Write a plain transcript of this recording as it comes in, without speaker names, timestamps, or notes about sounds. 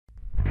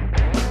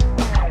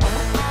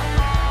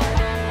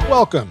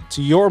Welcome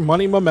to Your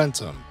Money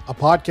Momentum, a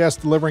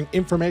podcast delivering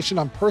information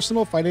on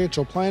personal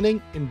financial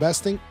planning,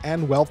 investing,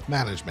 and wealth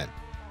management.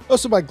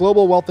 Hosted by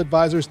global wealth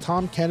advisors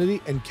Tom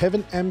Kennedy and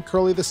Kevin M.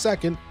 Curley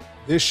II,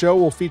 this show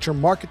will feature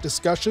market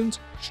discussions,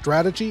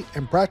 strategy,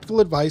 and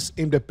practical advice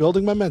aimed at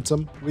building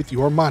momentum with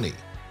your money.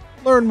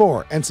 Learn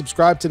more and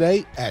subscribe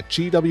today at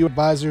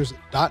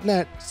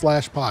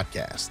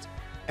𝙔𝙤𝙪𝙧.net/podcast.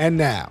 And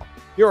now,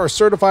 here are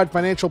certified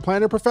financial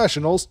planner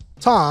professionals,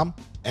 Tom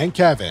and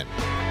Kevin.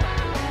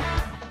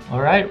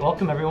 All right,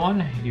 welcome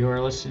everyone. You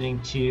are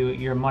listening to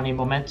Your Money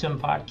Momentum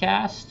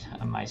podcast.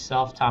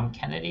 Myself, Tom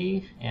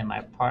Kennedy, and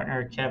my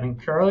partner, Kevin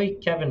Curley.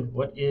 Kevin,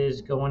 what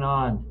is going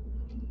on?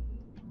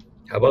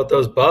 How about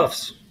those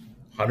Buffs?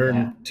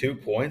 102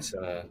 points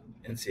in an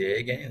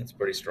NCAA game. That's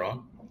pretty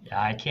strong. Yeah,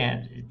 I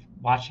can't.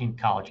 Watching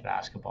college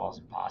basketball is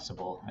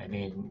impossible. I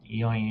mean,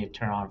 you only need to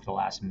turn on for the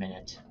last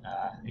minute.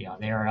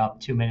 They were up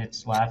 2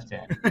 minutes left,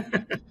 and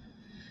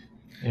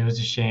it was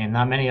a shame.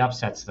 Not many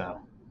upsets though,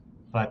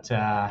 but.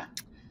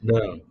 No,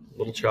 a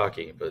little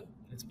chalky, but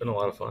it's been a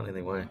lot of fun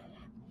anyway.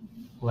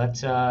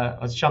 Let's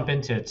jump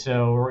into it.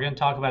 So we're going to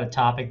talk about a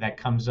topic that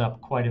comes up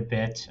quite a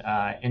bit: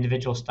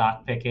 individual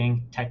stock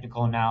picking,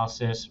 technical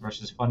analysis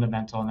versus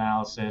fundamental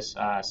analysis,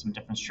 some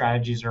different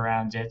strategies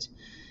around it,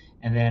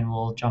 and then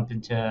we'll jump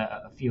into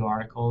a few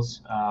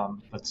articles,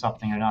 but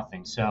something or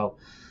nothing. So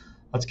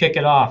let's kick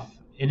it off.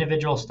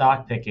 Individual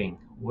stock picking.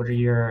 What are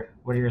your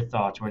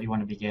thoughts? Where do you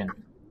want to begin?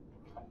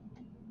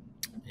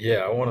 Yeah,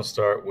 I want to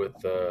start with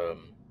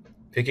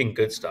picking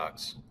good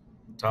stocks.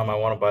 Tom, I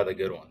want to buy the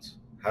good ones.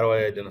 How do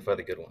I identify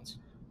the good ones?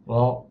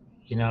 Well,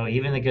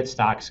 even the good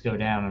stocks go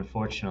down,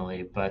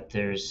 unfortunately, but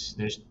there's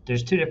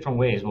two different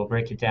ways. We'll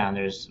break it down.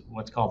 There's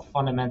what's called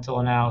fundamental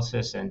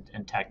analysis and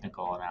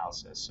technical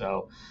analysis.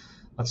 So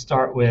let's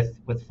start with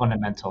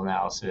fundamental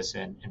analysis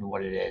and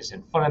what it is.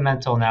 And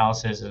fundamental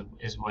analysis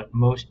is what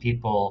most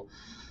people,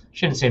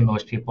 shouldn't say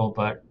most people,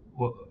 but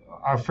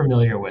are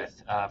familiar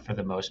with for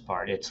the most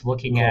part. It's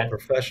looking at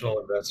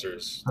professional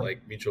investors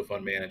like mutual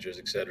fund managers,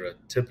 etc.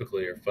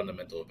 Typically are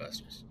fundamental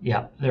investors.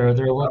 Yeah, they're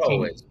looking. Not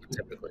always, but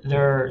typically.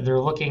 They're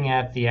looking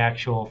at the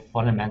actual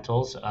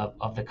fundamentals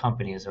of the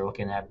companies. They're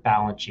looking at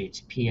balance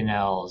sheets,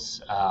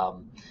 P&Ls,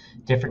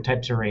 different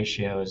types of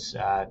ratios,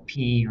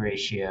 PE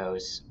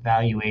ratios,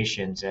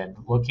 valuations, and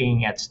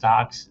looking at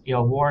stocks.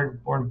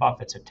 Warren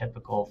Buffett's a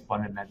typical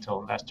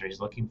fundamental investor. He's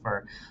looking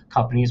for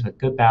companies with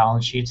good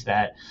balance sheets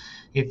that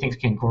he thinks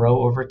can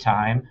grow over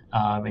time,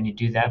 and you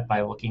do that by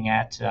looking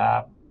at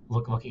the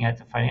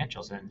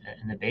financials and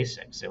the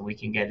basics. And we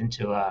can get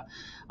into a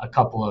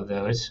couple of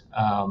those.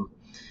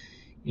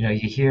 You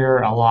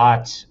hear a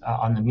lot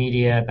on the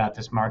media about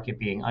this market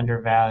being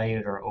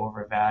undervalued or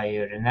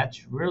overvalued, and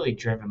that's really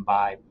driven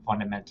by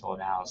fundamental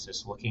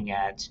analysis, looking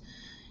at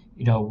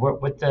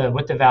what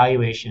the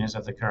valuation is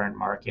of the current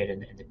market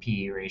and the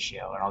PE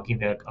ratio. And I'll give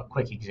you a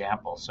quick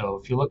example. So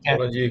if you look at,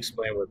 why don't you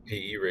explain what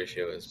PE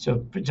ratio is?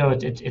 So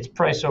it's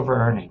price over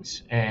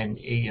earnings, and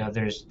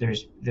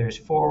there's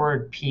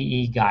forward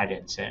PE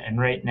guidance, and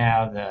right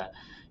now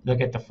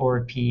look at the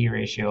forward PE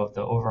ratio of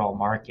the overall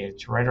market.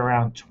 It's right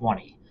around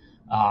 20.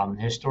 The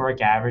historic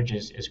average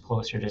is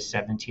closer to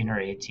 17 or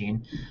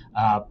 18,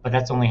 but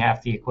that's only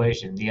half the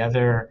equation. The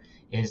other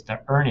is the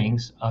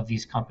earnings of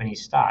these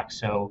companies' stocks.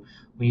 So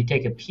when you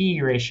take a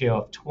PE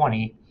ratio of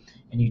 20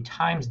 and you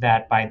times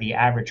that by the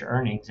average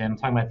earnings, and I'm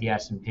talking about the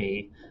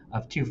S&P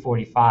of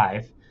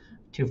 245,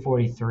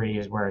 243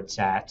 is where it's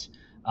at,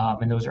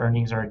 and those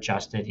earnings are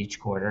adjusted each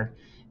quarter.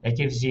 That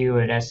gives you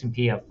an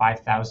S&P of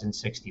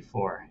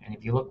 5,064. And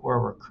if you look where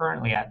we're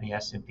currently at in the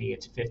S&P,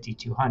 it's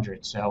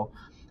 5,200. So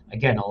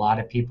again, a lot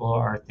of people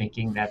are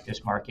thinking that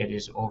this market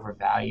is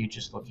overvalued,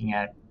 just looking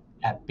at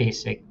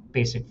basic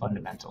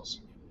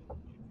fundamentals.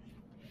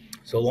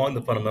 So along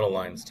the fundamental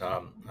lines,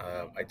 Tom,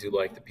 I do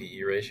like the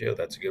PE ratio.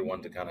 That's a good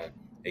one to kind of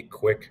a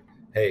quick,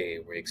 hey,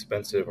 are we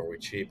expensive or are we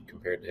cheap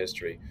compared to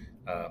history?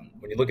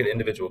 When you look at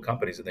individual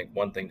companies, I think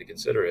one thing to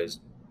consider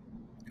is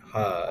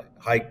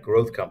high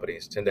growth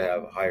companies tend to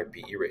have higher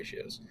PE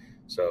ratios.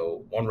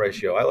 So one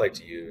ratio I like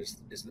to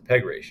use is the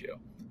PEG ratio.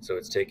 So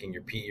it's taking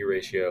your PE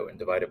ratio and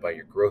divide it by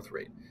your growth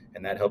rate.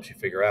 And that helps you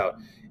figure out,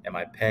 am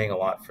I paying a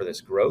lot for this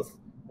growth,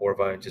 or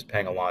if I'm just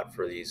paying a lot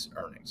for these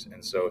earnings?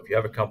 And so if you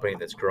have a company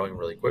that's growing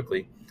really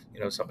quickly,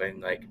 something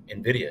like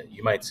NVIDIA,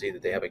 you might see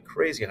that they have a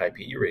crazy high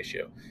PE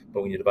ratio,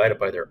 but when you divide it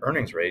by their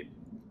earnings rate,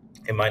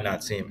 it might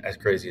not seem as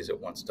crazy as it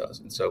once does.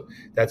 And so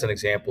that's an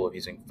example of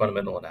using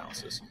fundamental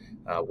analysis.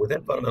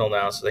 Within fundamental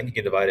analysis, I think you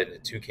can divide it into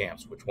two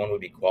camps, which one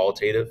would be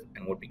qualitative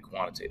and would be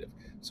quantitative.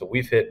 So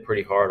we've hit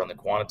pretty hard on the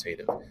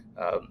quantitative.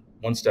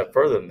 One step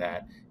further than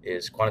that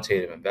is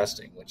quantitative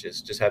investing, which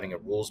is just having a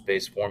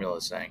rules-based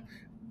formula saying,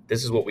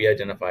 this is what we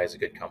identify as a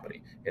good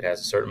company. It has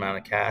a certain amount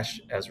of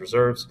cash as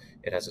reserves.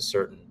 It has a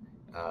certain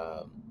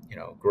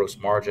gross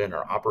margin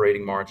or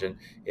operating margin.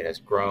 It has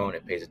grown.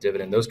 It pays a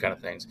dividend, those kind of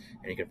things.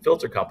 And you can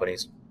filter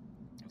companies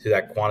through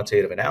that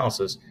quantitative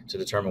analysis to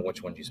determine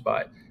which ones you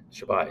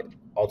should buy.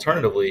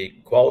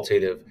 Alternatively,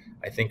 qualitative,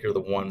 I think, are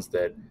the ones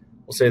that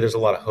we'll say there's a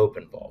lot of hope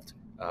involved.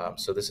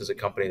 So this is a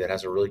company that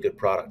has a really good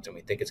product and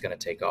we think it's going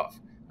to take off.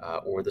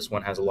 Or this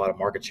one has a lot of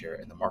market share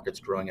and the market's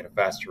growing at a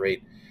faster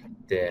rate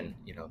than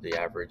the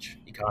average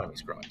economy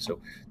is growing. So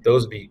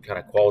those would be kind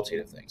of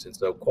qualitative things. And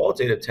so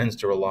qualitative tends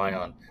to rely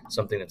on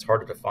something that's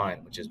hard to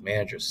define, which is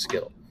manager's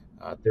skill.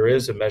 There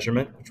is a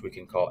measurement which we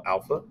can call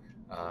alpha,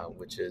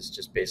 which is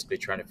just basically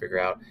trying to figure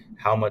out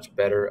how much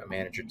better a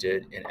manager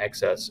did in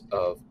excess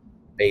of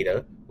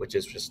beta, which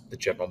is just the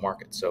general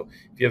market. So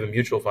if you have a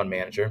mutual fund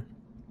manager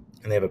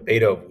and they have a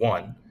beta of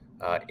 1,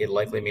 it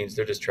likely means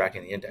they're just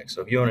tracking the index.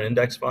 So if you own an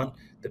index fund,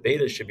 the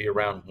beta should be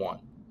around 1.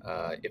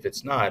 If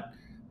it's not,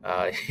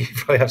 you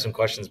probably have some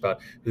questions about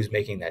who's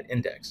making that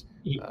index.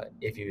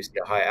 If you see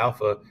a high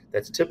alpha,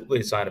 that's typically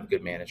a sign of a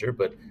good manager,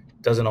 but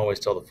doesn't always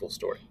tell the full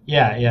story.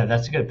 Yeah,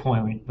 that's a good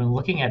point. When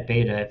looking at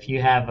beta, if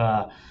you have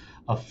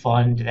a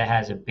fund that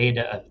has a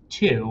beta of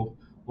 2,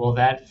 well,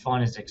 that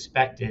fund is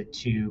expected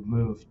to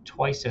move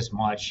twice as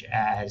much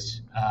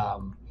as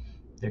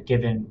the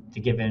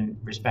given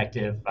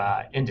respective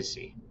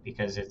indice,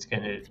 because it's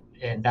going to,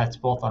 and that's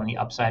both on the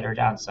upside or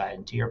downside.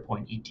 And to your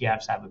point,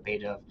 ETFs have a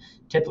beta of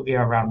typically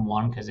around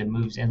 1 because it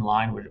moves in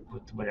line with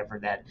whatever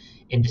that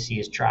indice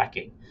is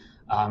tracking.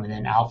 And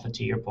then alpha,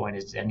 to your point,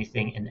 is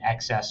anything in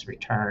excess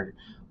return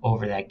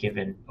over that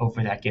given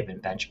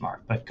benchmark.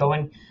 But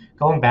going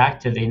back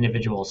to the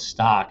individual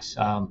stocks,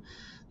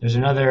 there's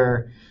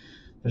another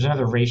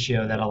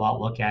ratio that a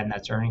lot look at, and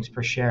that's earnings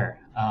per share.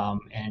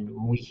 And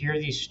when we hear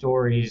these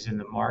stories in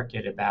the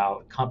market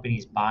about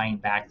companies buying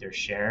back their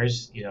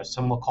shares,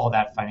 some will call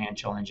that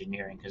financial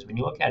engineering, because when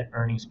you look at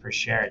earnings per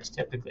share,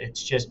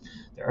 it's just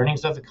the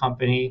earnings of the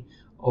company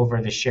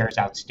over the shares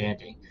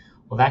outstanding.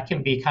 Well, that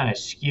can be kind of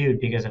skewed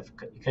because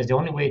the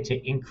only way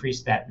to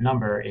increase that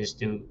number is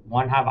to,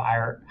 one, have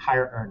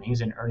higher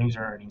earnings, and earnings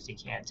are earnings. You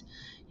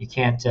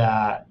can't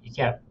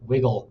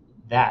wiggle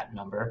that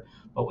number.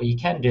 But what you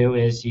can do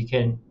is you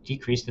can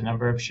decrease the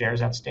number of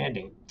shares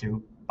outstanding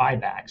through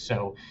buyback.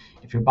 So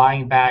if you're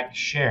buying back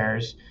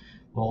shares,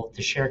 well,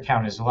 the share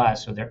count is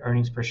less, so their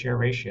earnings per share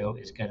ratio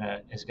is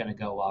gonna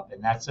go up,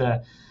 and that's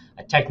a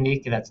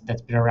technique that's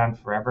been around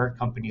forever.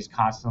 Companies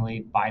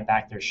constantly buy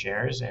back their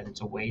shares, and it's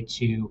a way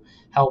to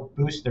help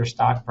boost their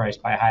stock price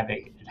by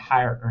having a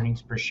higher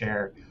earnings per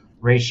share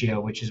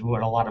ratio, which is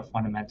what a lot of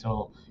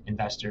fundamental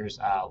investors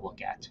look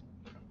at.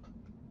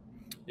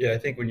 Yeah, I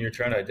think when you're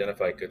trying to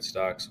identify good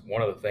stocks,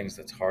 one of the things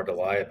that's hard to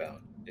lie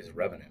about is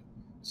revenue.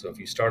 So if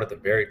you start at the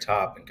very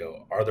top and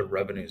go, are the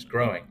revenues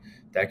growing?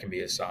 That can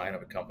be a sign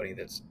of a company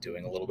that's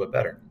doing a little bit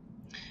better.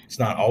 It's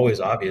not always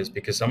obvious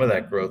because some of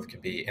that growth can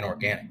be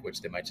inorganic,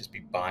 which they might just be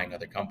buying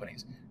other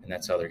companies, and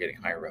that's how they're getting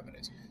higher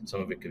revenues. Some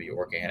of it could be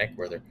organic,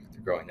 where they're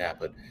growing that.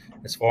 But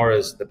as far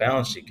as the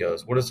balance sheet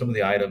goes, what are some of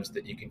the items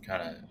that you can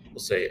kind of, we'll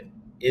say,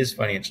 is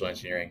financial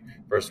engineering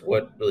versus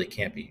what really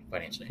can't be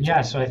financial engineering?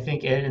 Yeah, so I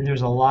think, and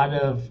there's a lot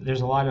of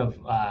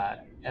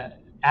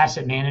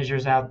asset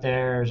managers out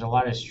there. There's a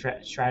lot of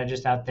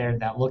strategists out there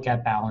that look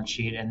at balance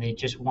sheet, and they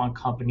just want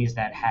companies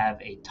that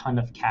have a ton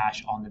of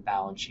cash on the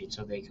balance sheet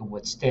so they can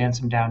withstand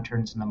some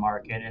downturns in the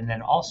market. And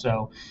then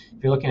also,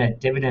 if you're looking at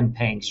dividend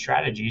paying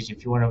strategies,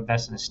 if you want to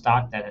invest in a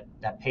stock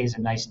that pays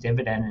a nice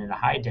dividend and a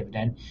high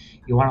dividend,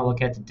 you want to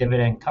look at the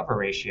dividend cover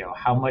ratio.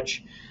 How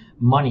much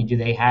money do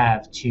they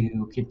have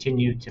to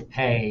continue to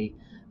pay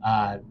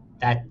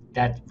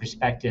that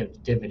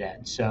respective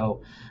dividend?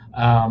 So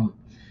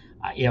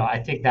I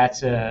think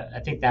that's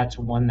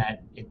one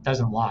that it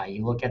doesn't lie.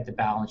 You look at the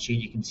balance sheet,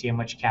 you can see how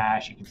much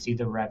cash, you can see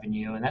the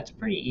revenue, and that's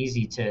pretty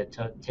easy to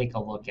take a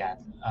look at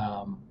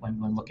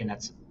when looking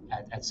at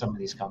some of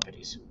these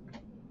companies.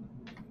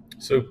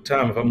 So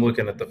Tom, if I'm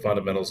looking at the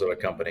fundamentals of a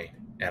company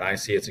and I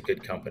see it's a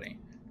good company,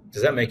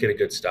 does that make it a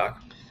good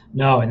stock?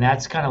 No, and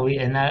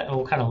that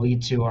will kind of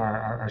lead to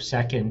our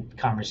second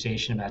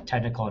conversation about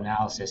technical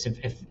analysis.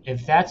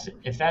 If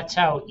that's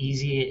how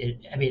easy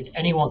I mean,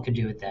 anyone could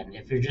do it then.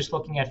 If you're just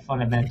looking at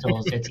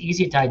fundamentals, it's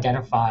easy to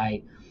identify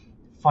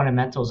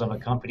fundamentals of a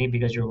company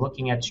because you're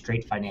looking at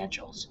straight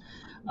financials.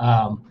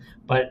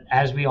 But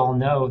as we all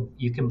know,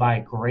 you can buy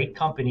great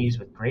companies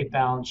with great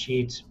balance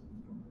sheets,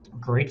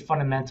 great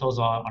fundamentals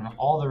on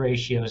all the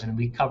ratios, and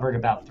we covered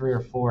about 3 or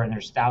 4, and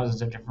there's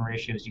thousands of different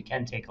ratios you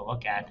can take a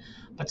look at,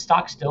 but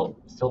stocks still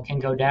can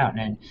go down.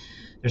 And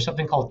there's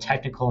something called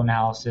technical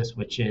analysis,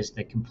 which is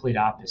the complete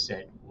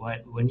opposite.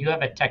 When you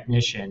have a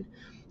technician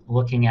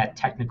looking at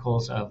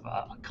technicals of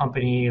a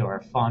company or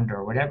a fund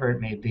or whatever it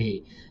may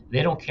be,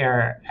 they don't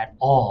care at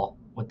all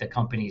what the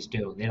companies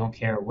do. They don't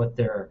care what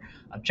their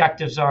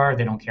objectives are.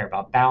 They don't care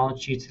about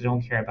balance sheets. They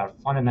don't care about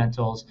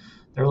fundamentals.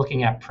 They're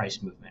looking at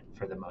price movement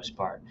for the most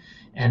part.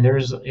 And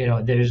there's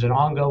an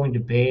ongoing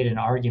debate and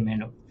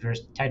argument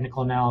versus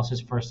technical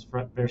analysis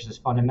versus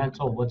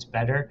fundamental. What's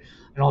better?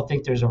 I don't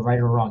think there's a right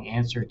or wrong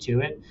answer to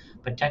it,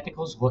 but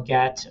technicals look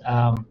at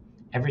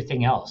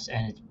everything else,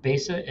 and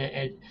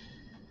it's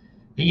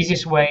the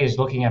easiest way is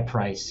looking at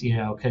price,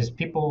 because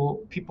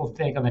people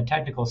think on the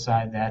technical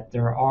side that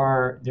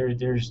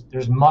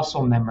there's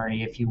muscle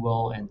memory, if you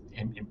will,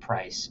 in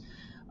price.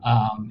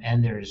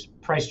 And there's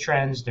price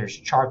trends, there's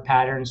chart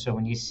patterns. So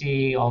when you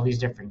see all these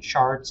different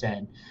charts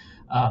and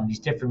these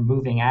different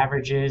moving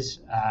averages,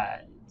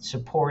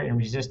 support and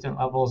resistance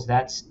levels,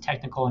 that's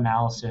technical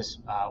analysis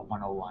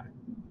 101.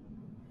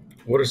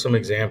 What are some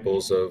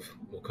examples of,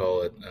 we'll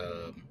call it,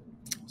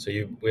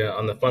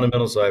 on the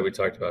fundamental side, we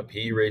talked about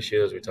PE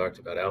ratios, we talked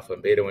about alpha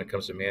and beta when it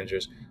comes to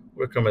managers.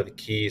 What are some of the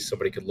keys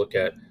somebody could look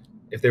at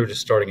if they were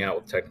just starting out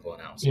with technical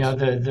analysis?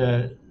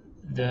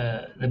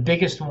 The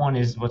biggest one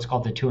is what's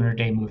called the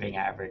 200-day moving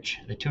average.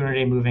 The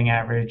 200-day moving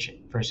average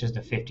versus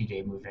the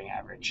 50-day moving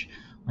average.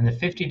 When the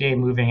 50-day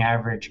moving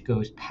average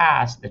goes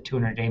past the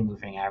 200-day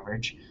moving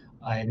average,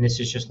 and this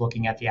is just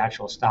looking at the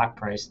actual stock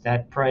price,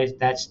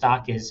 that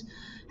stock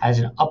has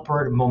an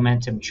upward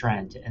momentum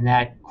trend, and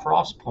that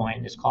cross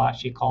point is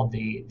actually called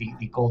the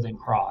golden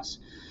cross.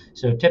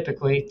 So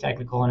typically,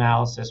 technical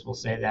analysis will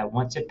say that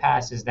once it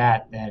passes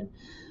that, then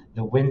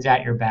the wind's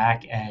at your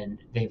back and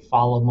they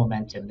follow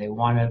momentum. They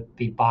want to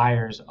be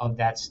buyers of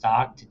that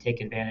stock to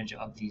take advantage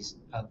of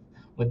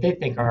what they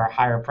think are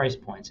higher price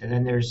points. And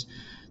then there's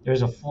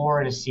a floor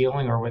and a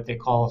ceiling, or what they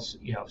call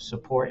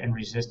support and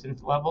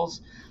resistance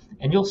levels.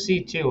 And you'll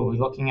see too,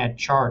 looking at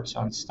charts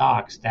on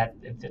stocks, that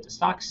if the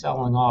stock's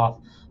selling off,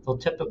 they'll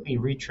typically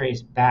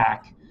retrace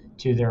back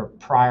to their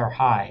prior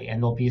high,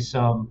 and there'll be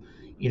some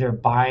either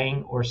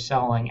buying or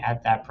selling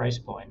at that price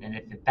point. And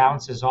if it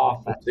bounces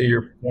off, to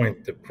your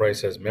point, the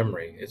price has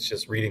memory. It's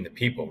just reading the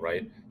people,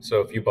 right?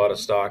 So if you bought a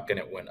stock and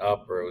it went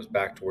up or it was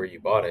back to where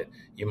you bought it,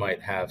 you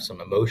might have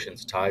some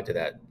emotions tied to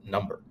that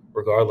number,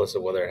 regardless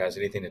of whether it has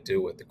anything to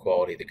do with the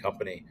quality of the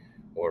company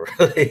or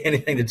really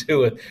anything to do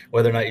with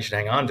whether or not you should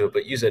hang on to it.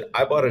 But you said,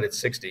 I bought it at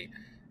 60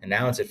 and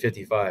now it's at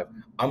 55.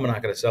 I'm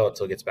not going to sell it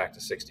till it gets back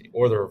to 60.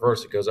 Or the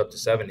reverse, it goes up to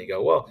 70. You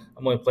go, well,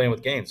 I'm only playing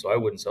with gains, so I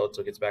wouldn't sell it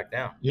till it gets back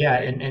down. Yeah,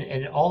 right?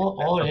 and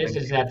all it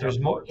is that there's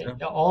more.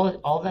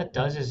 All that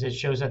does is it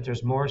shows that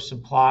there's more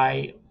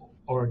supply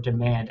or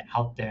demand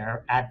out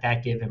there at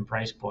that given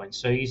price point.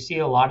 So you see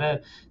a lot of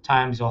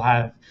times you'll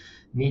have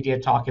media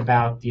talk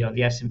about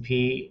the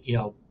S&P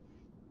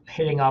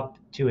hitting up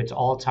to its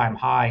all-time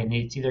high, and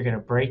it's either going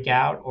to break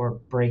out or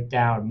break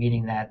down,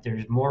 meaning that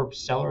there's more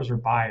sellers or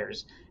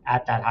buyers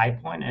at that high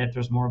point. And if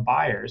there's more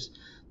buyers,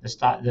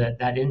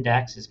 that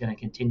index is going to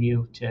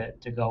continue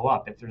to go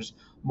up. If there's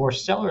more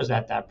sellers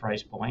at that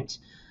price point,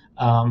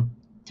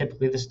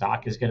 typically the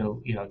stock is going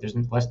to, there's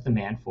less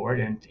demand for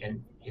it,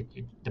 and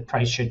the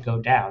price should go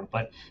down.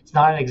 But it's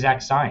not an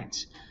exact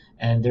science,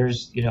 and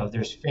there's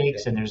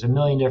fakes, and there's a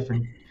million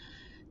different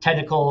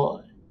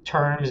technical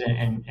terms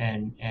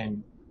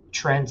and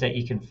trends that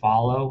you can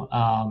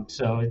follow.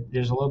 So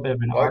there's a little bit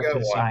of an art to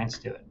the science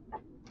to it.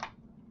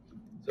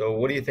 So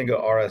what do you think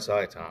of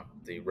RSI, Tom,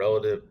 the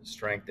relative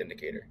strength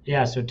indicator?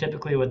 Yeah, so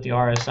typically what the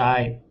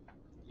RSI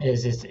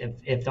is if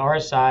the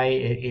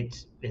RSI,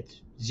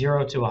 it's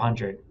 0 to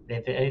 100.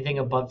 If anything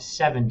above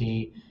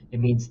 70, it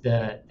means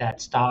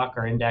that stock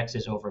or index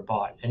is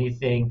overbought.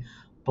 Anything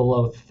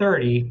below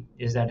 30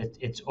 is that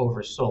it's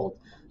oversold.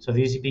 So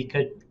these would be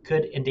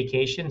good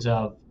indications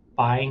of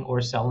buying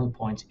or selling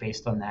points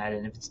based on that.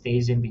 And if it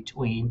stays in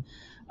between,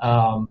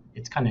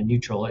 it's kind of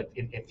neutral,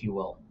 if you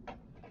will.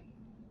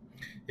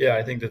 Yeah,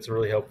 I think that's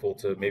really helpful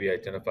to maybe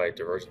identify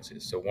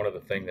divergences. So one of the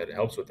things that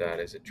helps with that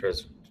is it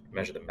tries to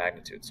measure the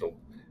magnitude. So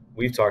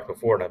we've talked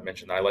before, and I've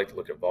mentioned I like to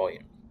look at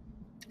volume.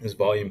 This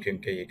volume can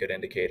be a good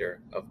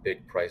indicator of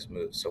big price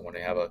moves. So when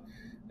they have a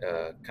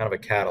kind of a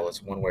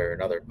catalyst one way or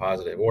another,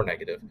 positive or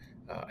negative,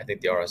 I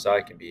think the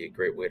RSI can be a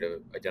great way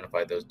to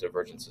identify those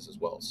divergences as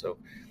well. So,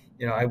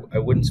 I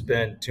wouldn't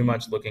spend too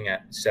much looking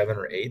at 7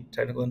 or 8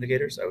 technical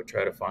indicators. I would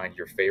try to find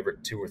your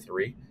favorite 2 or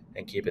 3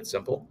 and keep it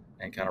simple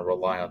and kind of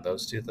rely on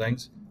those 2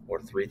 things or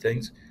 3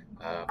 things.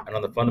 And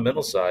on the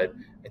fundamental side,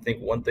 I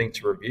think one thing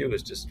to review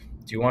is just,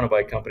 do you want to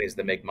buy companies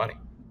that make money?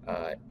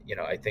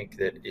 I think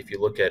that if you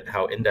look at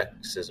how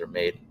indexes are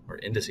made or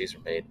indices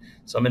are made,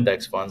 some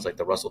index funds like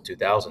the Russell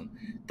 2000,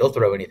 they'll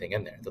throw anything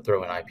in there. They'll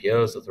throw in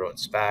IPOs, they'll throw in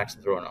SPACs,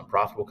 they'll throw in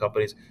unprofitable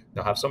companies.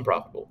 They'll have some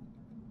profitable.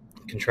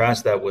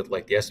 Contrast that with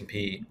like the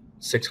S&P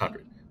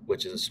 600,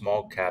 which is a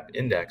small cap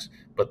index,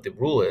 but the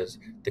rule is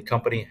the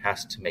company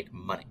has to make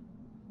money.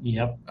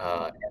 Yep.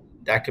 And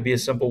that could be a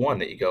simple one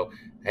that you go,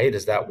 hey,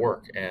 does that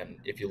work? And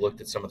if you looked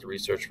at some of the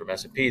research from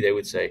S&P, they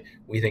would say,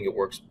 we think it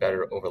works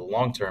better over the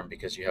long term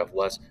because you have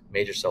less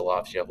major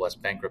sell-offs, you have less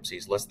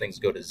bankruptcies, less things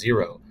go to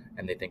zero.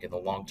 And they think in the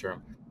long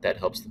term, that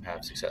helps them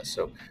have success.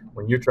 So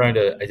when you're trying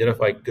to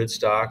identify good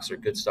stocks or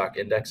good stock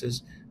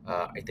indexes,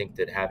 I think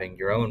that having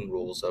your own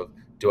rules of,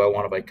 do I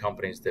want to buy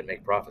companies that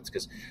make profits?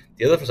 Because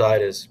the other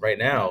side is right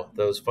now,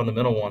 those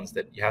fundamental ones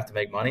that you have to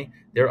make money,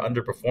 they're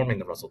underperforming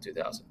the Russell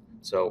 2000.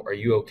 So are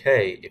you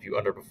okay if you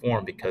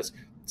underperform because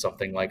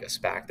something like a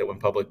SPAC that went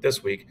public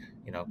this week,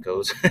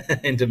 goes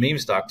into meme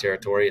stock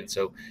territory, and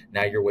so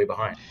now you're way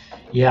behind?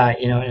 Yeah,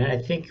 and I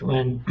think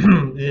when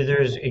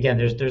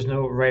there's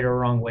no right or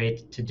wrong way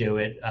to do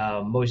it.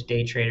 Most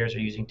day traders are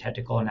using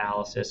technical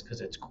analysis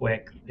because it's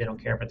quick. They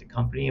don't care about the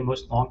company, and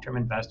most long-term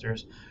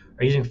investors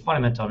are using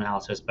fundamental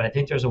analysis. But I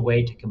think there's a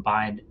way to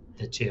combine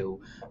the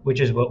two, which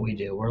is what we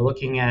do. We're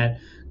looking at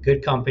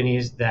good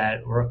companies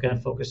that we're going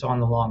to focus on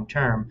the long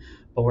term.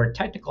 But where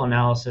technical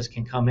analysis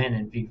can come in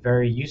and be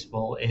very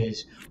useful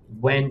is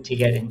when to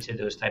get into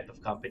those type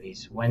of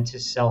companies, when to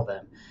sell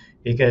them.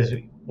 Because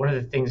one of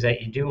the things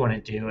that you do want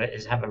to do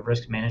is have a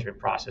risk management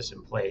process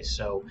in place.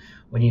 So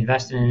when you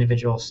invest in an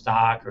individual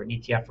stock or an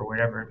ETF or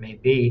whatever it may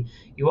be,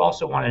 you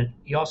also want an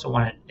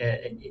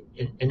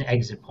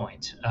exit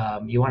point.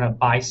 You want to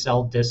buy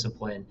sell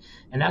discipline,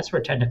 and that's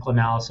where technical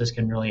analysis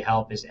can really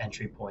help as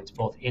entry points,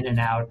 both in and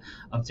out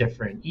of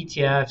different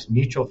ETFs,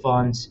 mutual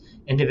funds,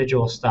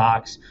 individual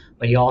stocks.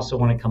 But you also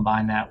want to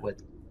combine that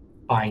with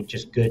buying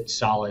just good,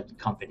 solid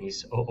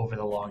companies over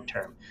the long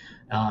term.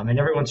 And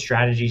everyone's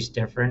strategy is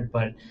different,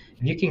 but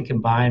if you can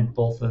combine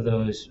both of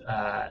those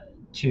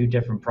two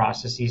different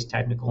processes,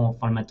 technical and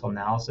fundamental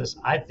analysis,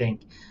 I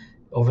think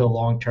over the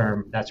long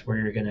term, that's where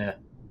you're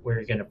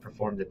gonna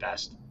perform the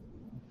best.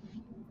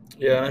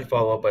 Yeah, and I'd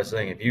follow up by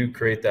saying if you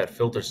create that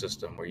filter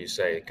system where you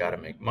say, got to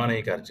make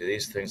money, got to do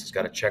these things, it's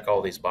got to check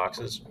all these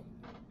boxes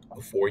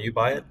before you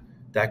buy it,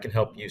 that can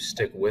help you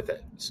stick with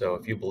it. So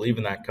if you believe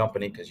in that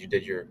company because you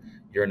did your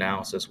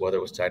analysis, whether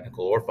it was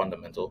technical or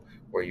fundamental,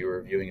 where you were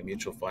reviewing a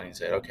mutual fund and you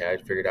said, okay, I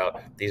figured out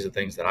these are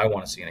things that I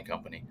want to see in a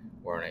company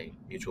or in a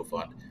mutual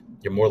fund,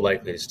 you're more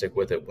likely to stick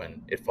with it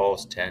when it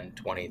falls 10,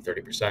 20,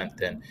 30%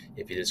 than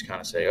if you just kind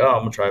of say, oh,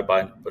 I'm going to try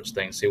buying a bunch of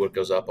things, see what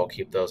goes up, I'll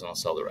keep those and I'll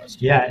sell the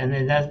rest. Yeah, and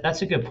then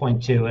that's a good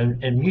point too.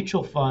 And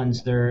mutual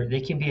funds,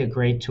 they can be a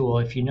great tool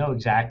if you know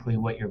exactly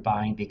what you're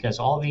buying, because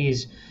all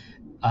these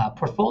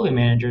portfolio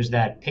managers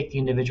that pick the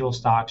individual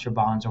stocks or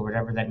bonds or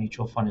whatever that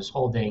mutual fund is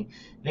holding,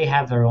 they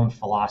have their own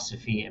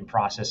philosophy and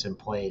process in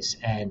place.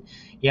 And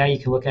yeah, you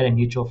can look at a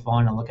mutual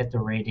fund and look at the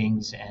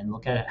ratings and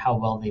look at how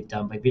well they've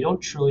done. But if you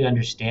don't truly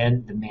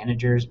understand the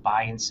manager's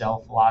buy and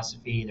sell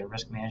philosophy, their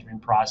risk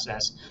management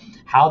process,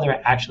 how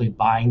they're actually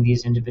buying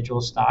these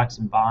individual stocks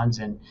and bonds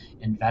and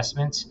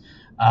investments,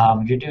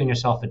 you're doing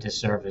yourself a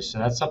disservice. So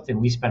that's something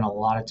we spend a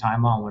lot of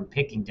time on when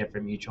picking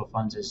different mutual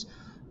funds is,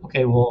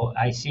 okay, well,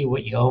 I see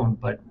what you own,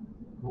 but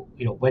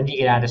when do you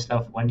get out of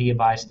stuff? When do you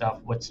buy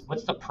stuff? What's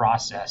the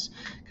process?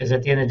 Because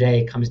at the end of the day,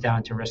 it comes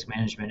down to risk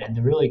management, and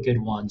the really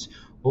good ones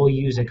will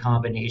use a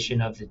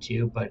combination of the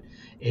two, but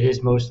it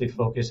is mostly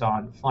focused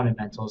on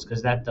fundamentals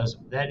because that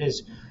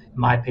is, in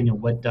my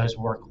opinion, what does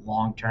work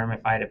long term.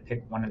 If I had to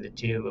pick one of the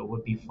two, it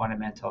would be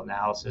fundamental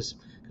analysis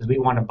because we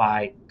want to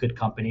buy good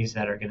companies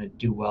that are going to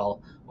do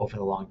well over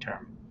the long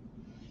term.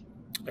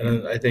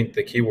 And I think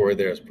the key word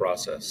there is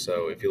process.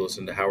 So if you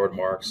listen to Howard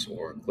Marks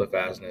or Cliff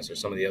Asness or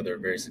some of the other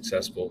very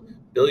successful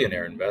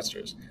billionaire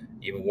investors,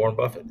 even Warren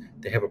Buffett,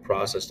 they have a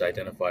process to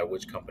identify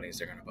which companies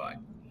they're going to buy.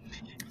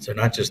 So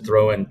not just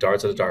throw in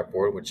darts at a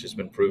dartboard, which has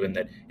been proven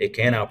that it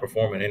can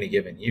outperform in any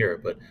given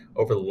year, but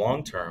over the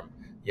long term,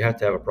 you have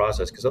to have a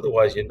process because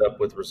otherwise you end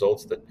up with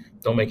results that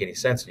don't make any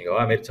sense. And you go,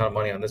 I made a ton of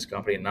money on this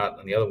company and not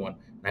on the other one,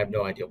 and I have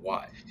no idea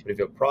why. But if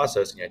you have a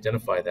process and you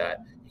identify that,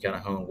 you kind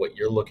of hone what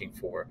you're looking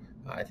for,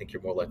 I think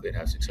you're more likely to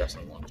have success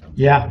in the long term.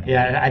 Yeah,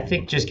 and I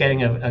think just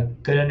getting a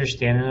good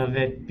understanding of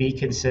it, be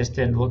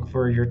consistent, look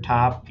for your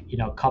top,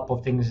 couple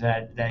things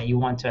that you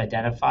want to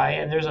identify.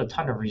 And there's a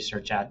ton of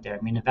research out there.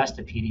 I mean,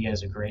 Investopedia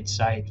is a great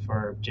site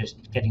for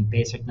just getting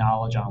basic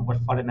knowledge on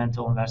what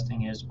fundamental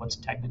investing is, what's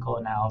technical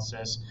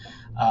analysis,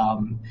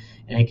 and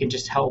it can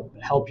just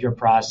help your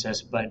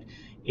process. But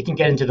it can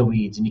get into the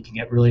weeds and you can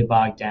get really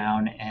bogged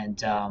down.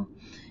 And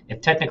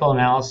if technical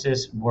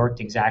analysis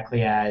worked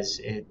exactly as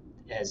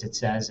it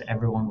says,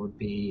 everyone would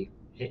be.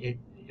 It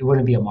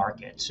wouldn't be a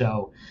market.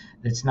 So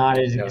it's not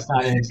an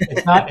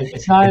exact easy.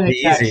 science.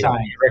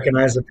 You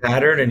recognize the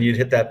pattern and you'd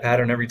hit that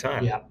pattern every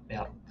time.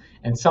 Yeah.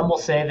 And some will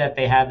say that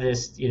they have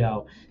this,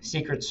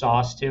 secret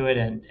sauce to it,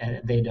 and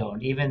they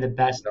don't. Even the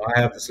best. No, I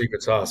have the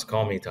secret sauce.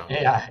 Call me, Tom.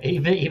 Yeah,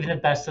 even the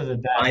best of the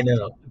best. I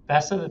know.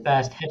 Best of the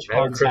best hedge I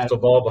have a funds crystal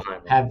ball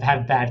behind me.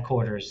 have bad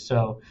quarters,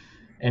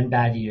 and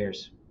bad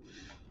years.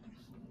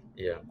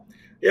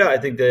 Yeah, I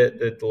think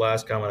that the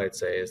last comment I'd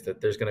say is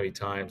that there's going to be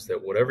times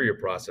that whatever your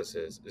process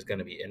is going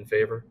to be in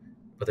favor,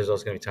 but there's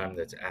also going to be time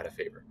that's out of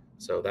favor.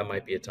 So that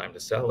might be a time to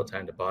sell, a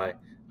time to buy.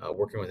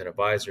 Working with an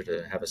advisor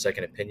to have a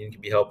second opinion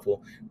can be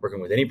helpful. Working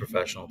with any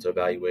professional to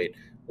evaluate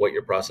what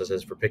your process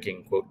is for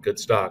picking, quote, good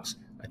stocks,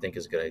 I think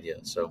is a good idea.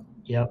 So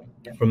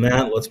From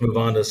that, let's move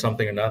on to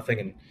something or nothing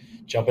and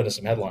jump into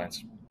some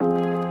headlines.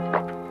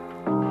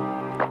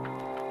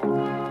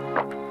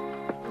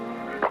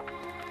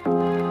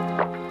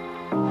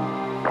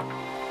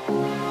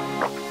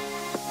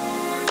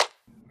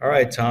 All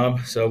right, Tom.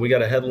 So we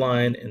got a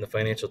headline in the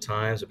Financial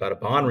Times about a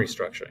bond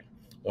restructuring.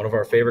 One of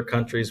our favorite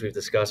countries we've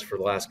discussed for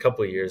the last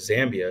couple of years,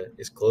 Zambia,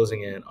 is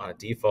closing in on a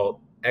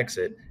default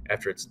exit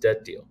after its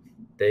debt deal.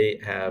 They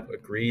have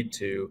agreed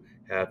to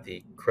have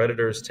the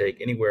creditors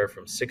take anywhere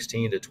from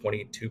 16 to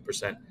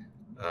 22%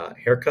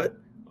 haircut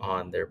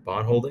on their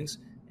bond holdings.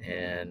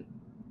 And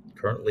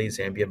currently,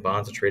 Zambian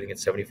bonds are trading at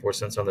 74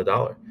 cents on the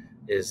dollar.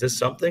 Is this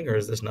something or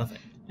is this nothing?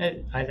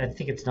 I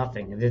think it's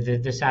nothing.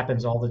 This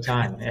happens all the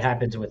time. It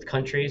happens with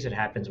countries. It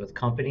happens with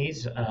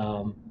companies.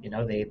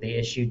 They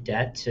issue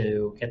debt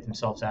to get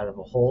themselves out of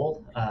a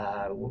hole,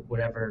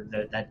 whatever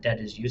that debt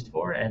is used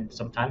for, and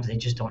sometimes they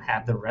just don't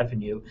have the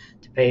revenue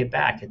to pay it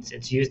back.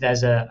 It's used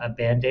as a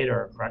band-aid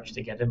or a crutch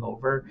to get them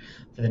over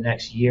for the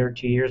next year,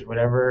 2 years,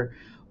 whatever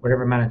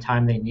amount of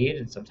time they need,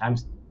 and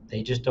sometimes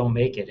they just don't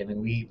make it. I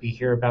mean, we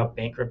hear about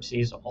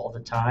bankruptcies all the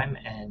time,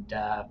 and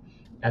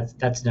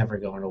that's never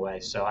going away.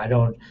 So I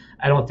don't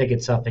think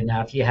it's something.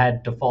 Now, if you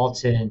had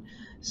defaults in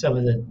some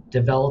of the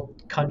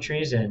developed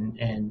countries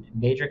and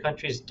major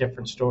countries,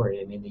 different story.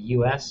 I mean, the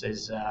U.S.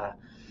 is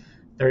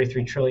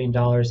 $33 trillion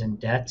in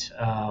debt.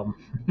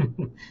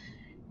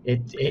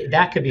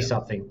 That could be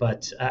something,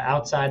 but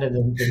outside of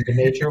the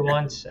major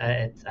ones,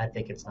 I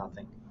think it's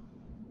nothing.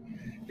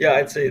 Yeah,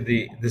 I'd say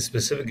the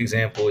specific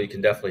example you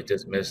can definitely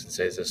dismiss and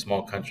say it's a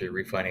small country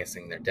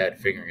refinancing their debt,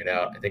 figuring it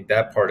out. I think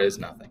that part is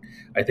nothing.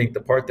 I think the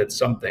part that's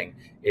something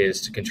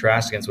is to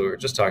contrast against what we were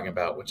just talking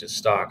about, which is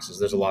stocks, is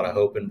there's a lot of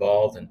hope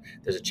involved and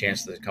there's a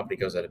chance that the company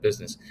goes out of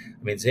business.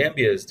 I mean,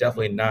 Zambia is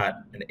definitely not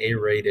an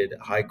A-rated,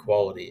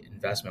 high-quality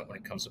investment when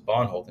it comes to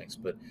bond holdings,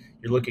 but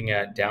you're looking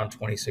at down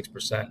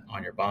 26%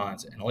 on your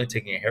bonds and only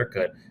taking a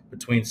haircut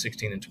between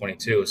 16 and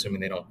 22,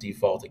 assuming they don't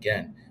default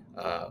again.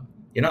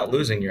 You're not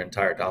losing your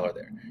entire dollar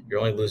there. You're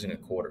only losing a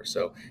quarter.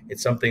 So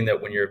it's something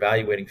that when you're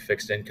evaluating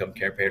fixed income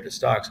compared to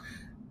stocks,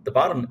 the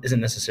bottom isn't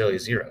necessarily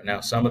zero.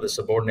 Now, some of the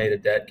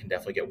subordinated debt can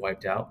definitely get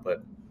wiped out,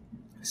 but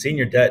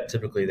senior debt,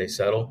 typically they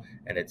settle,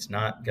 and it's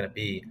not going to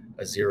be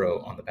a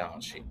zero on the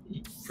balance sheet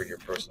for your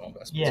personal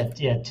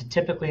investments. Yeah.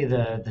 Typically,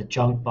 the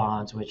junk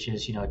bonds, which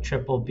is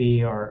triple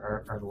B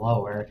or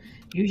lower,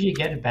 usually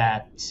get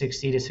about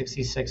 60 to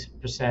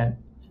 66%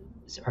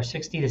 or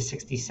 60 to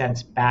 60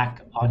 cents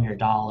back on your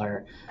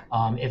dollar,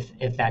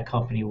 if that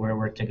company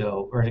were to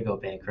go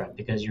bankrupt,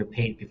 because you're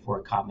paid before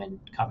common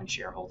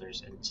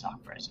shareholders and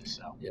stock prices.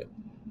 So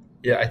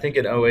yeah, I think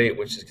in '08,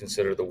 which is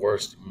considered the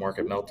worst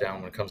market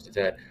meltdown when it comes to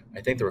debt,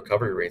 I think the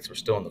recovery rates were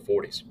still in the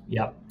 40s.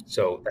 Yep.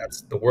 So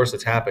that's the worst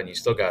that's happened. You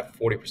still got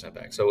 40%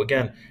 back. So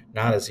again,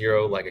 not a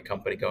zero like a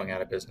company going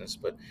out of business,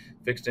 but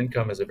fixed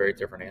income is a very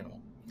different animal.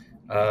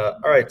 All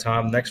right,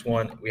 Tom, next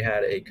one. We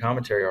had a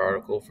commentary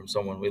article from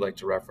someone we like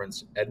to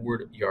reference,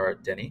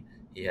 𝙔𝙤𝙪𝙧.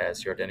 He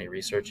has Ardeni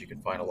Research. You can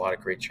find a lot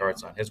of great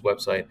charts on his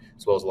website,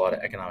 as well as a lot of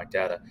economic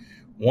data.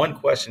 One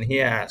question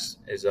he asked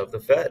is of the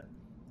Fed.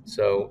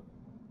 So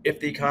if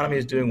the economy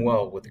is doing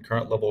well with the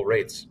current level of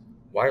rates,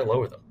 why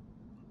lower them?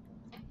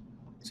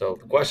 So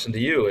the question to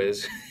you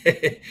is,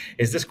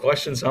 is this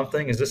question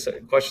something? Is this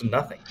question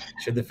nothing?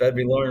 Should the Fed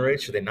be lowering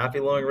rates? Should they not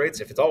be lowering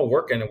rates? If it's all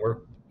working and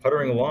we're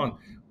puttering along,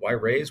 why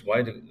raise?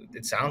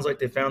 It sounds like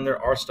they found their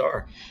R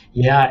star.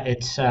 Yeah,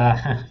 it's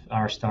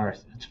R star.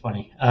 It's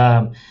funny.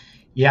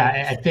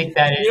 Yeah, I think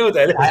that you know what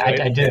that is,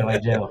 right? I do.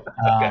 Okay.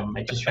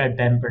 I just read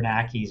Ben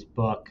Bernanke's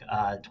book,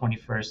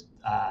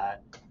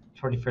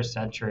 21st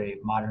Century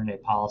Modern Day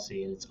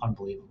Policy, and it's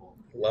unbelievable.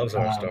 Loves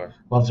R star.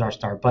 Loves R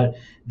star. But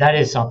that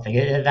is something.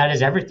 That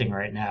is everything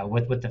right now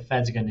with what the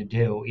Fed's going to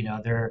do.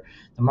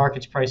 The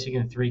market's pricing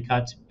in 3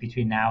 cuts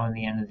between now and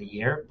the end of the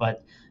year,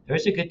 but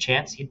there's a good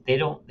chance they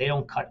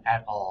don't cut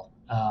at all.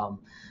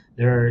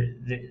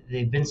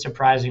 They've been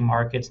surprising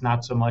markets,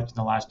 not so much in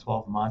the last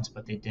 12 months,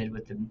 but they did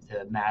with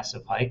the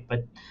massive hike.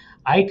 But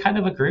I kind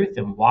of agree with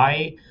them.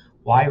 Why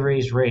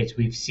raise rates?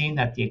 We've seen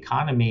that the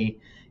economy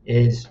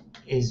is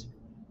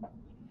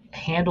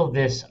handled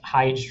this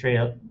high interest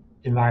rate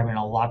environment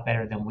a lot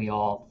better than we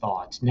all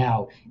thought.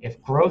 Now, if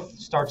growth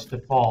starts to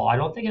fall, I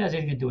don't think it has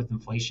anything to do with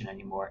inflation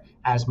anymore,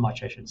 as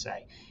much, I should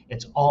say.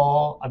 It's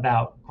all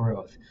about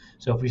growth.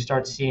 So if we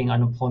start seeing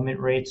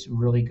unemployment rates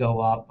really go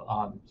up,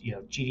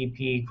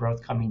 GDP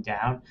growth coming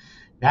down,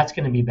 that's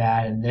going to be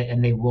bad,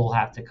 and they will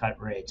have to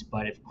cut rates.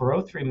 But if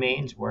growth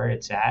remains where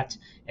it's at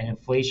and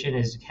inflation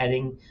is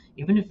heading,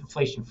 even if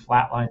inflation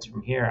flatlines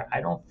from here, I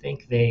don't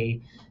think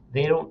they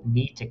don't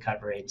need to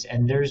cut rates.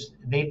 And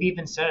they've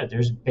even said it,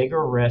 there's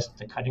bigger risk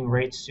to cutting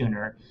rates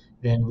sooner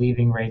than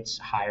leaving rates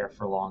higher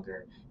for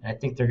longer. And I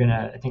think they're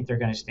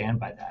gonna stand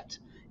by that.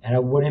 And I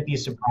wouldn't be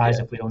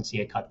surprised if we don't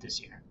see a cut this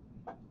year.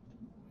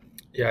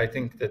 Yeah, I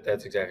think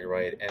that's exactly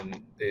right.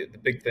 And the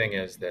big thing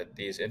is that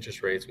these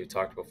interest rates, we've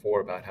talked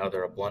before about how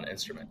they're a blunt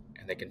instrument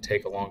and they can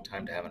take a long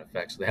time to have an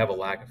effect. So they have a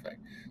lag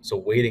effect. So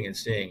waiting and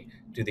seeing,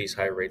 do these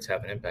high rates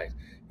have an impact?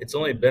 It's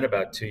only been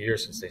about 2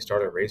 years since they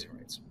started raising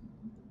rates.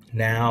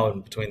 Now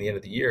and between the end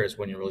of the year is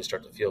when you really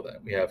start to feel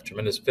that. We have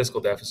tremendous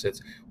fiscal deficits,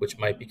 which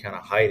might be kind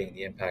of hiding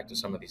the impact of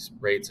some of these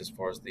rates as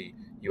far as the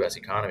U.S.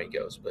 economy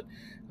goes. But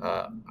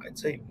I'd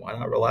say, why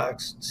not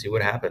relax, see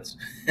what happens?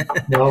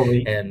 No,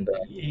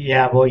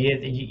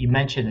 you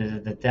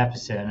mentioned the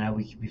deficit, and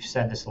we've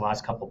said this the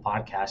last couple of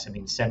podcasts. I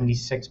mean,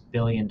 $76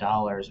 billion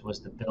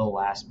was the bill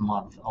last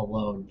month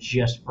alone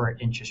just for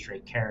interest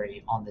rate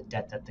carry on the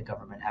debt that the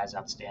government has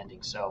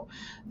outstanding. So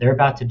they're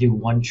about to do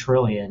 $1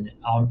 trillion,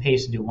 on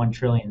pace to do $1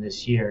 trillion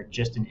this year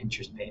just in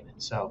interest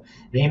payments. So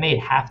they may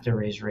have to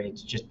raise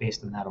rates just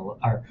based on that,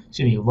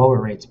 lower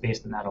rates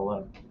based on that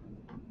alone.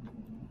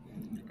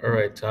 All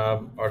right,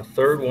 Tom. Our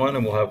third one,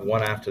 and we'll have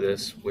one after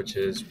this, which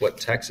is what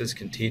Texas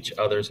can teach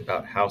others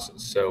about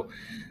houses. So,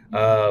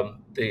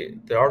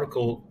 the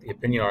article, the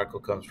opinion article,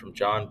 comes from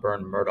John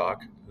Byrne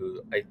Murdoch,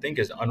 who I think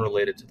is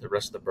unrelated to the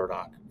rest of the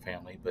Murdoch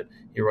family, but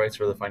he writes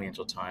for the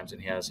Financial Times,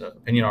 and he has an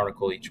opinion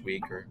article each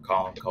week or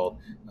column called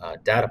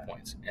Data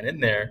Points. And in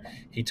there,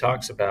 he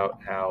talks about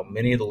how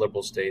many of the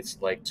liberal states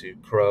like to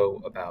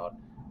crow about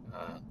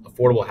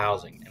affordable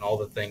housing and all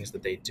the things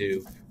that they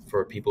do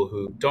for people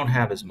who don't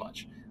have as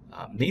much.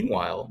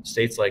 Meanwhile,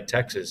 states like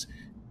Texas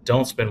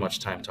don't spend much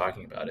time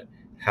talking about it.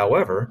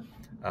 However,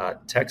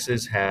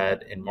 Texas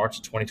had, in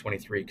March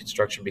 2023,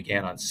 construction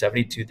began on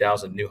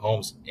 72,000 new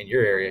homes in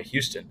your area,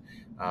 Houston.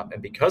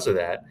 And because of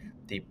that,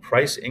 the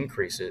price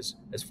increases,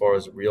 as far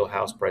as real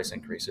house price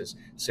increases,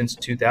 since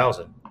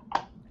 2000,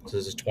 so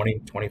this is 20,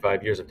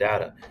 25 years of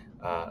data,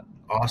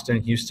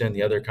 Austin, Houston,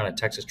 the other kind of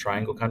Texas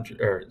Triangle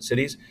country or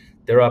cities,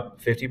 they're up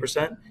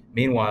 50%.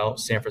 Meanwhile,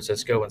 San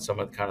Francisco and some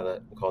of the kind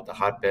of we'll call it the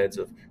hotbeds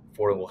of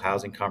affordable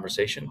housing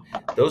conversation,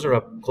 those are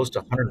up close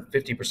to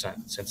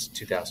 150% since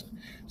 2000.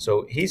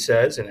 So he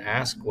says and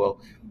asks, well,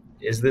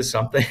 is this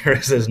something or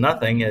is this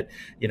nothing?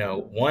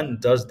 One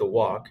does the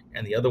walk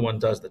and the other one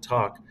does the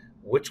talk.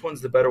 Which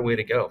one's the better way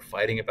to go?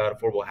 Fighting about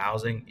affordable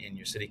housing in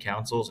your city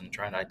councils and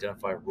trying to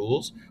identify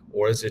rules?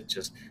 Or is it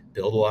just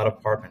build a lot of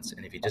apartments?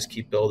 And if you just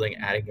keep building,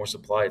 adding more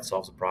supply, it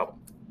solves the problem.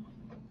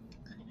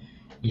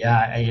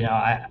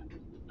 Yeah,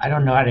 I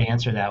don't know how to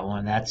answer that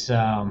one. That's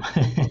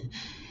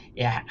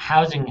yeah,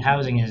 housing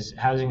is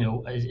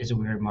a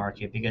weird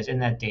market because in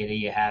that data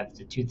you have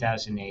the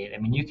 2008. I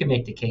mean, you can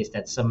make the case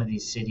that some of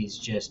these cities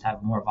just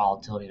have more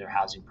volatility in their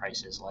housing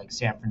prices, like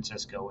San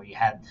Francisco, where you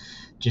had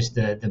just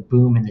the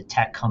boom in the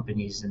tech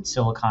companies in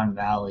Silicon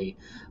Valley.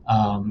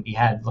 You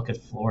had look at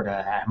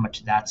Florida, how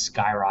much that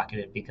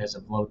skyrocketed because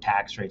of low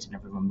tax rates and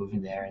everyone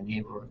moving there, and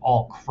they were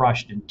all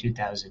crushed in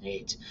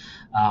 2008.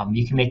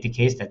 You can make the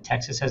case that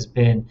Texas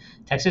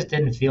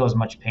didn't feel as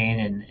much pain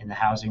in the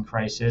housing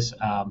crisis,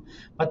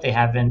 but they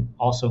haven't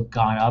also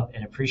gone up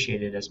and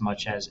appreciated as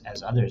much as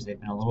others. They've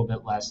been a little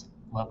bit less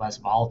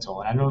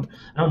volatile, and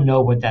I don't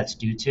know what that's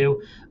due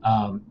to.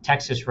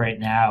 Texas right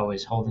now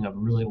is holding up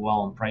really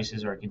well, and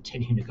prices are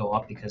continuing to go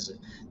up because of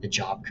the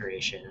job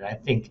creation. And I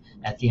think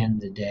at the end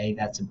of the day,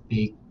 that's a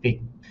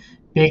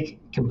big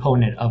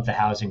component of the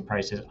housing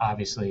prices.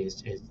 Obviously,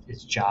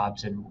 is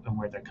jobs and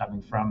where they're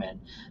coming from,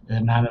 and the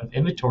amount of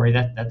inventory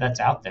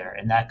that's out there,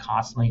 and that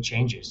constantly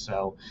changes.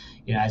 So,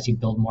 as you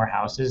build more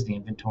houses, the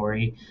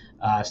inventory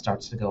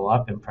starts to go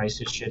up, and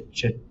prices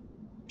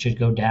should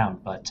go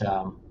down. But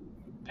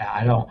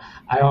I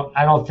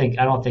don't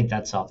think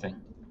that's something.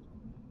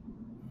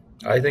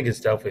 I think it's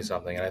definitely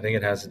something, and I think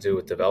it has to do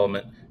with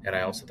development, and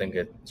I also think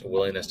it's a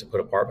willingness to put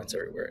apartments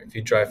everywhere. If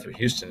you drive through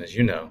Houston, as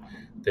you know,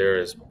 there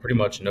is pretty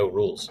much no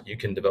rules. You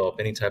can develop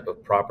any type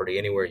of property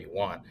anywhere you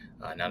want.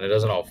 Now, it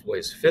doesn't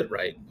always fit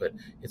right, but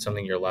it's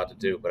something you're allowed to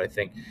do. But I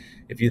think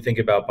if you think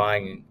about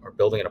buying or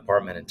building an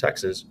apartment in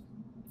Texas,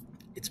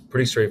 it's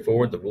pretty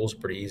straightforward. The rules are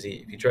pretty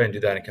easy. If you try and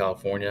do that in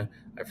California,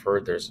 I've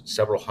heard there's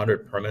several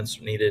hundred permits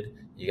needed.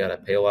 You got to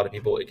pay a lot of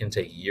people. It can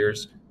take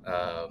years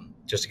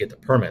just to get the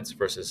permits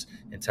versus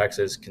in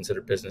Texas,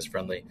 considered business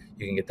friendly.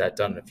 You can get that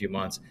done in a few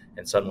months,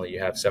 and suddenly you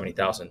have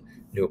 70,000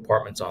 new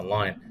apartments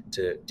online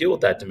to deal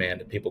with that demand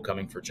of people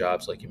coming for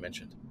jobs like you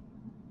mentioned.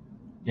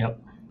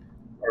 Yep.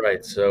 All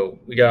right, so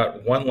we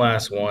got one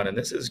last one, and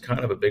this is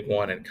kind of a big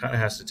one, and it kind of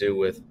has to do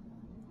with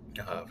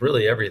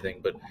really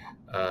everything, but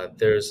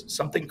there's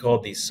something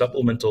called the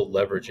supplemental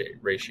leverage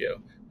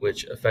ratio,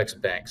 which affects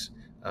banks.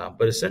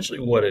 But essentially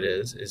what it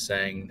is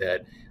saying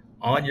that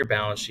on your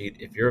balance sheet,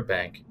 if you're a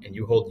bank and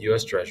you hold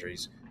U.S.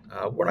 Treasuries,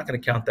 we're not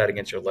going to count that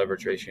against your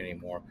leverage ratio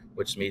anymore,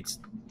 which means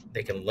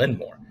they can lend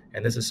more.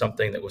 And this is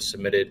something that was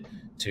submitted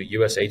to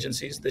U.S.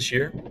 agencies this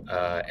year,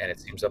 and it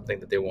seems something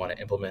that they want to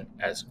implement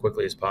as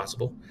quickly as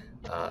possible.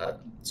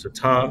 So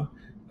Tom,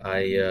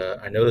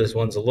 I know this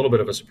one's a little bit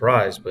of a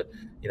surprise, but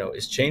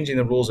is changing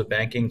the rules of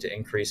banking to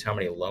increase how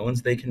many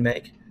loans they can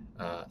make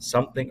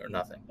something or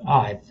nothing? Oh,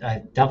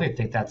 I definitely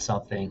think that's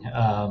something.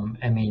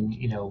 I mean,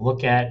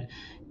 look at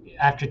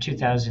after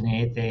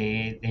 2008,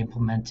 they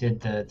implemented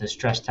the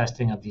stress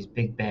testing of these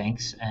big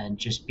banks and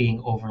just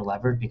being over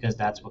levered because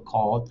that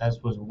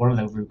was one of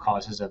the root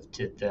causes of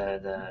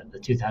the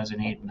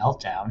 2008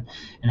 meltdown,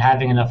 and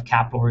having enough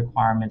capital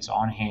requirements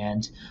on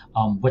hand,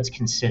 what's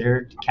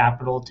considered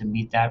capital to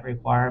meet that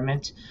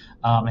requirement.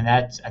 And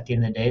that's at the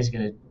end of the day is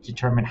going to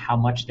determine how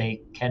much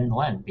they can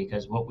lend,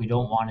 because what we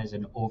don't want is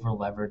an over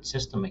levered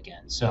system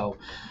again. So,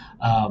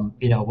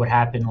 what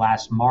happened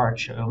last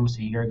March, almost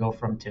a year ago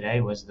from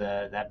today, was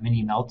that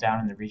mini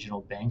meltdown in the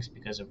regional banks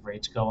because of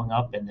rates going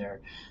up, and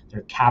their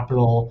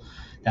capital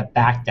that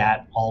backed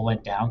that all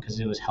went down because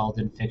it was held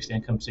in fixed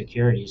income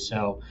securities.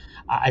 So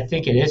I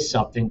think it is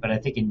something, but I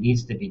think it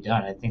needs to be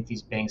done. I think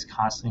these banks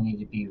constantly need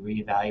to be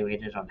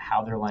reevaluated on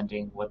how they're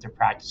lending, what their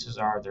practices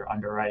are, their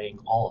underwriting,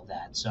 all of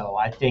that. So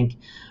I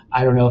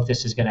don't know if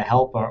this is going to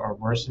help or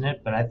worsen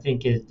it, but I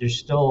think there's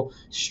still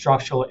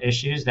structural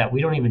issues that we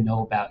don't even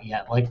know about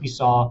yet. Like we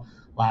saw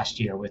last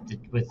year with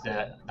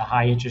the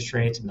high interest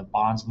rates and the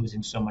bonds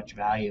losing so much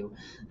value.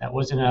 That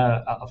wasn't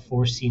a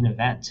foreseen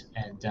event,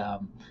 and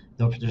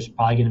there's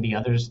probably going to be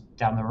others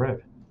down the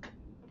road.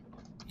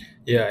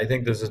 Yeah, I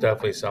think this is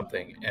definitely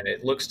something, and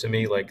it looks to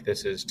me like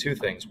this is two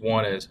things.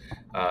 One is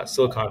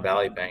Silicon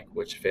Valley Bank,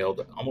 which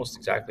failed almost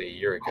exactly a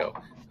year ago.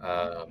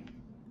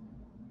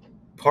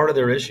 Part of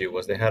their issue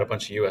was they had a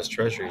bunch of U.S.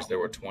 Treasuries that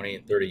were 20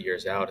 and 30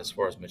 years out as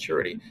far as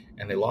maturity,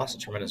 and they lost a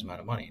tremendous amount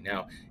of money.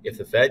 Now, if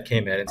the Fed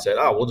came in and said,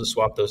 "Oh, we'll just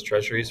swap those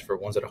Treasuries for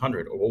ones at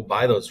 100, or we'll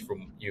buy those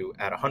from you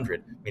at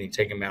 100," meaning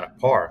taking them out at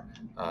par,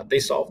 they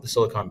solved the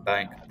Silicon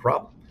Bank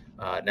problem.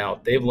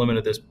 Now, they've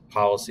limited this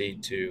policy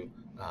to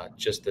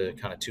just the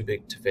kind of too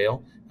big to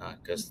fail,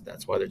 because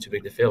that's why they're too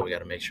big to fail. We got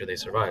to make sure they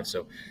survive.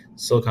 So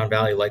Silicon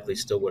Valley likely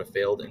still would have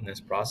failed in this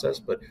process,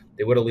 but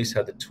they would at least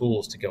have the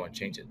tools to go and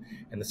change it.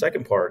 And the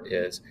second part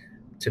is,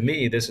 to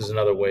me, this is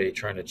another way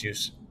trying to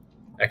juice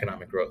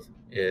economic growth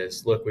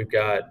is, look, we've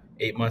got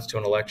 8 months to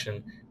an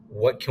election.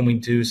 What can we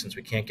do since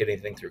we can't get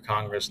anything through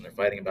Congress and they're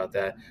fighting about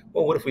that?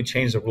 Well, what if we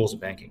change the rules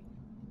of banking?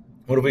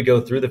 What if we go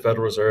through the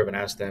Federal Reserve and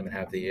ask them and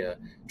have the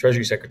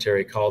Treasury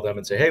Secretary call them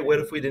and say, hey, what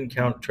if we didn't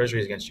count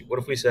Treasuries against you? What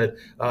if we said,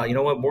 you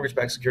know what,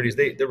 mortgage-backed securities,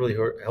 they're really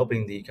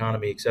helping the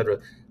economy, et cetera.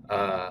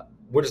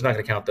 We're just not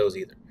going to count those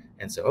either.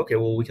 And so, okay,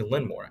 well, we can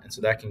lend more. And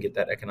so that can get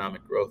that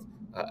economic growth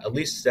at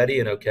least steady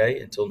and okay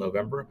until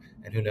November.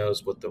 And who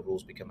knows what the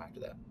rules become after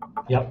that.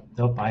 Yep.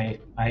 Nope. I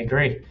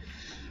agree.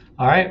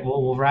 All right.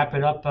 Well, we'll wrap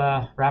it up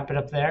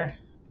there.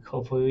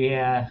 Hopefully we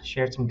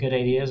shared some good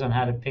ideas on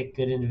how to pick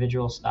good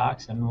individual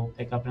stocks, and we'll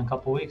pick up in a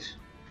couple weeks.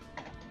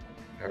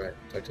 All right.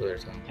 Talk to you later,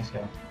 Tom. Thanks,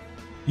 Kevin.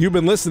 You've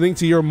been listening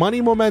to Your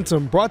Money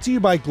Momentum, brought to you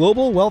by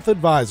Global Wealth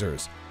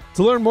Advisors.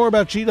 To learn more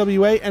about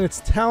GWA and its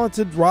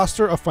talented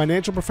roster of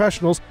financial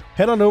professionals,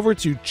 head on over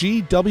to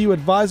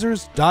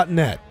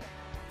gwadvisors.net.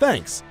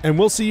 Thanks, and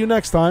we'll see you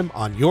next time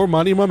on Your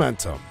Money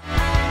Momentum.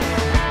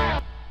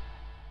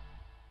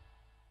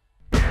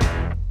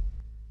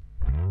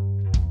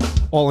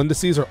 All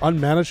indices are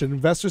unmanaged and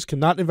investors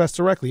cannot invest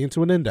directly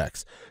into an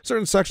index.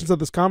 Certain sections of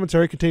this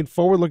commentary contain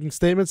forward-looking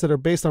statements that are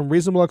based on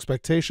reasonable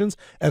expectations,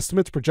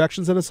 estimates,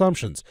 projections, and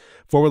assumptions.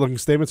 Forward-looking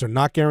statements are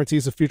not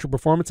guarantees of future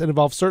performance and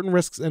involve certain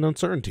risks and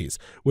uncertainties,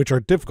 which are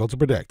difficult to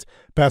predict.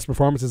 Past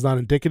performance is not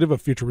indicative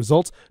of future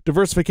results.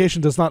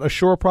 Diversification does not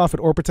assure profit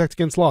or protect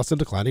against loss in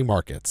declining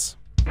markets.